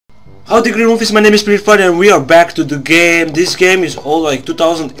Howdy Green Wolfies, my name is Petar Petek and we are back to the game. This game is old, like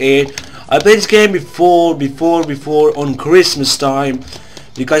 2008. I played this game before on Christmas time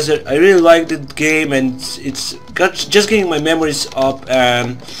because I really liked the game and it's got just getting my memories up,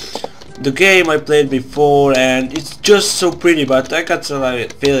 and the game I played before, and it's just so pretty. But I got a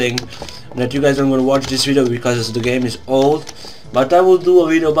feeling that you guys aren't gonna watch this video because the game is old. But I will do a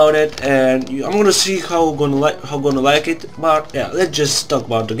video about it, and I'm gonna see how gonna like it. But yeah, let's just talk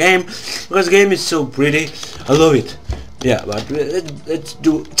about the game because the game is so pretty. I love it. Yeah, but let's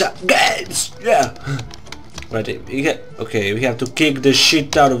do games. Yeah. Right. Okay. We have to kick the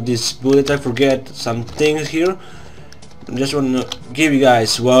shit out of this bullet. I forget some things here. I just wanna give you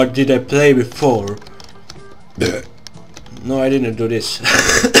guys what did I play before. No, I didn't do this.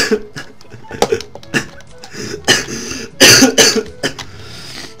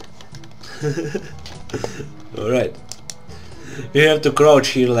 Alright, you have to crouch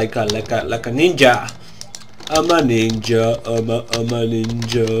here like a ninja. I'm a ninja. I'm a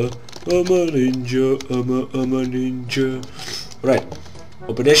ninja. I'm a ninja. I'm a ninja. Right,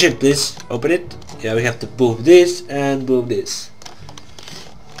 open the shit, please. Open it. Yeah, we have to move this and move this.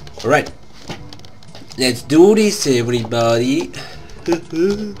 Alright, let's do this, everybody.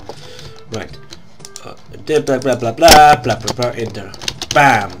 Right. Blah blah blah blah blah blah blah. Enter.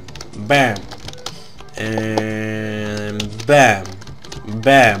 Bam, bam, and bam,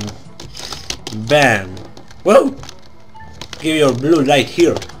 bam, bam. Whoa! Give your blue light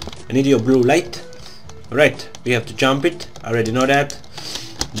here. I need your blue light. Right, we have to jump it. I already know that.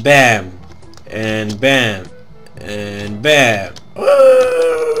 Bam, and bam, and bam.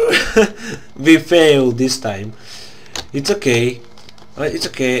 We failed this time. It's okay. It's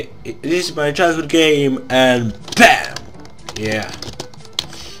okay. This is my childhood game, and bam! Yeah.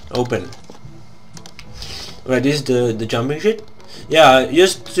 Open. Right, this is the jumping shit. Yeah,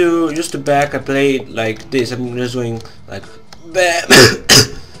 used to back I played like this. I'm just going like bam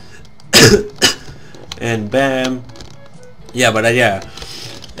and bam. Yeah, but yeah,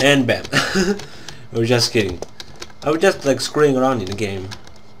 and bam. I was just kidding. I was just like screwing around in the game.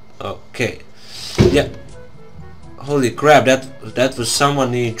 Okay. Yeah. Holy crap, that was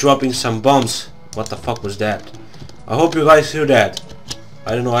someone dropping some bombs. What the fuck was that? I hope you guys hear that.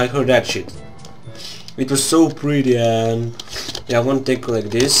 I don't know, I heard that shit. It was so pretty, and yeah, I'm gonna take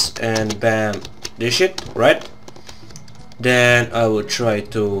like this and bam this shit, right? Then I will try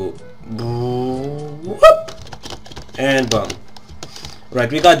to whoop and bam.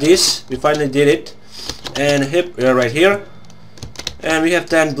 Right, we got this. We finally did it. And hip, we're right here. And we have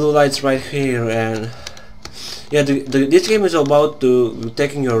 10 blue lights right here, and yeah, this game is about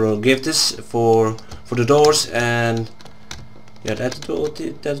taking your gifts for the doors, and yeah, that's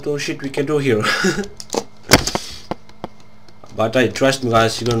all shit we can do here. But trust me,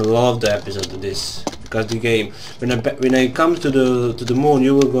 guys, you're gonna love the episode of this because the game, when I come to the moon,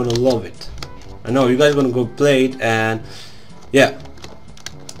 you are gonna love it. I know you guys gonna go play it, and yeah,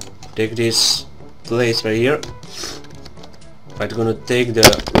 take this place right here. I'm gonna take the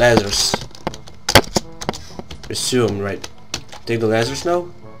lasers. Resume, right? Take the lasers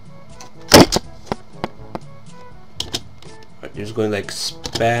now. Right, just going like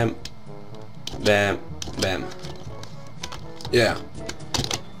spam, bam, bam. Yeah.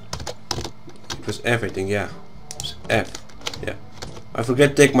 It was everything. Yeah. It was F. Yeah. I forget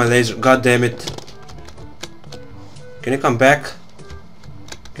to take my laser. God damn it. Can you come back?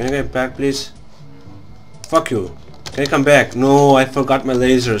 Can you get back, please? Fuck you. Can you come back? No, I forgot my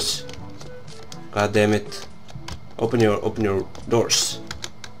lasers. God damn it. Open your doors.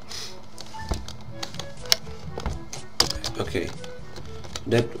 Okay.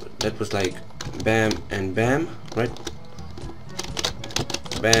 That was like bam and bam, right?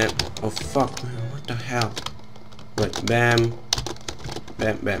 Bam. Oh fuck, man, what the hell? Right, bam,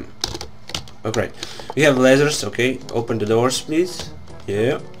 bam, bam. Okay, we have lasers. Okay, open the doors, please.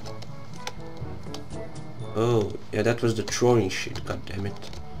 Yeah. Oh, yeah, that was the throwing shit. God damn it.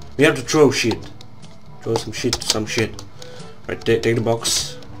 We have to throw shit. Throw some shit to some shit. Right, take the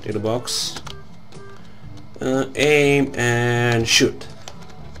box. Take the box. Aim and shoot.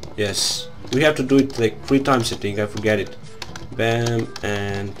 Yes. We have to do it like 3 times, I think. I forget it. Bam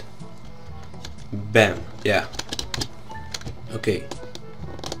and bam. Yeah. Okay.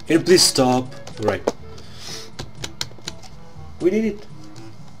 Can you please stop? Right. We did it.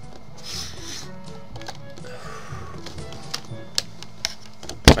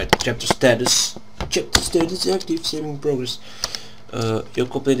 Right, chapter status. Chapter status active, saving progress. You'll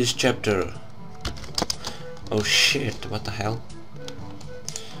complete this chapter. Oh shit, what the hell?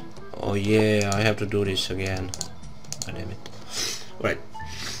 Oh yeah, I have to do this again. God damn it. Right.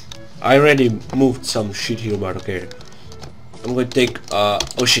 I already moved some shit here, but okay. I'm going to take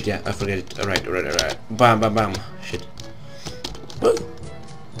oh shit, yeah, I forget it. Alright. Bam, bam, bam. Shit. Woo.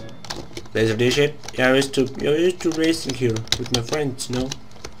 Laser day shit. Yeah, I used to racing here with my friends, you know.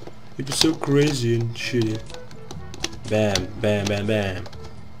 It was so crazy and shitty. Bam, bam, bam, bam.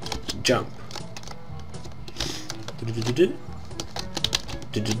 Jump.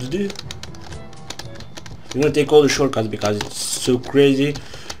 You're gonna take all the shortcuts because it's so crazy,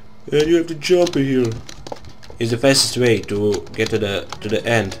 and you have to jump in here. It's the fastest way to get to the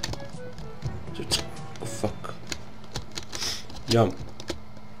end. Oh fuck! Jump!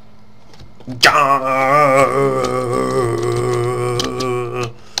 Jump!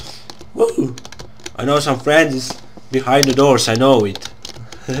 Woo! I know some friends is behind the doors. I know it.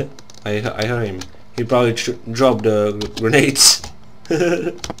 I heard him. He probably dropped the grenades.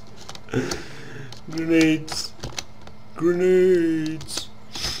 Grenades.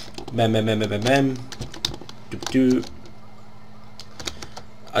 Bam, bam, bam, bam, bam, bam.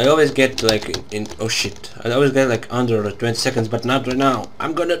 I always get like in oh shit. I always get like under 20 seconds, but not right now.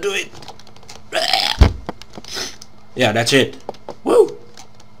 I'm gonna do it. Yeah, that's it. Woo.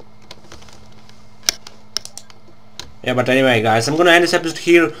 Yeah, but anyway, guys, I'm gonna end this episode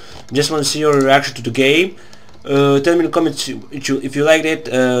here. Just want to see your reaction to the game. Tell me in the comments if you liked it.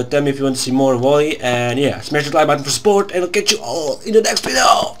 Tell me if you want to see more volley, and yeah, smash the like button for support, and I'll catch you all in the next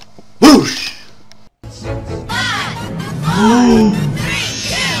video. Whoosh! 5, 4, 3,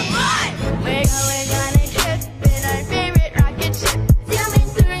 2, 1. We're going on a trip in our favorite rocket ship, zooming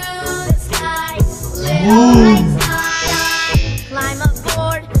through the sky.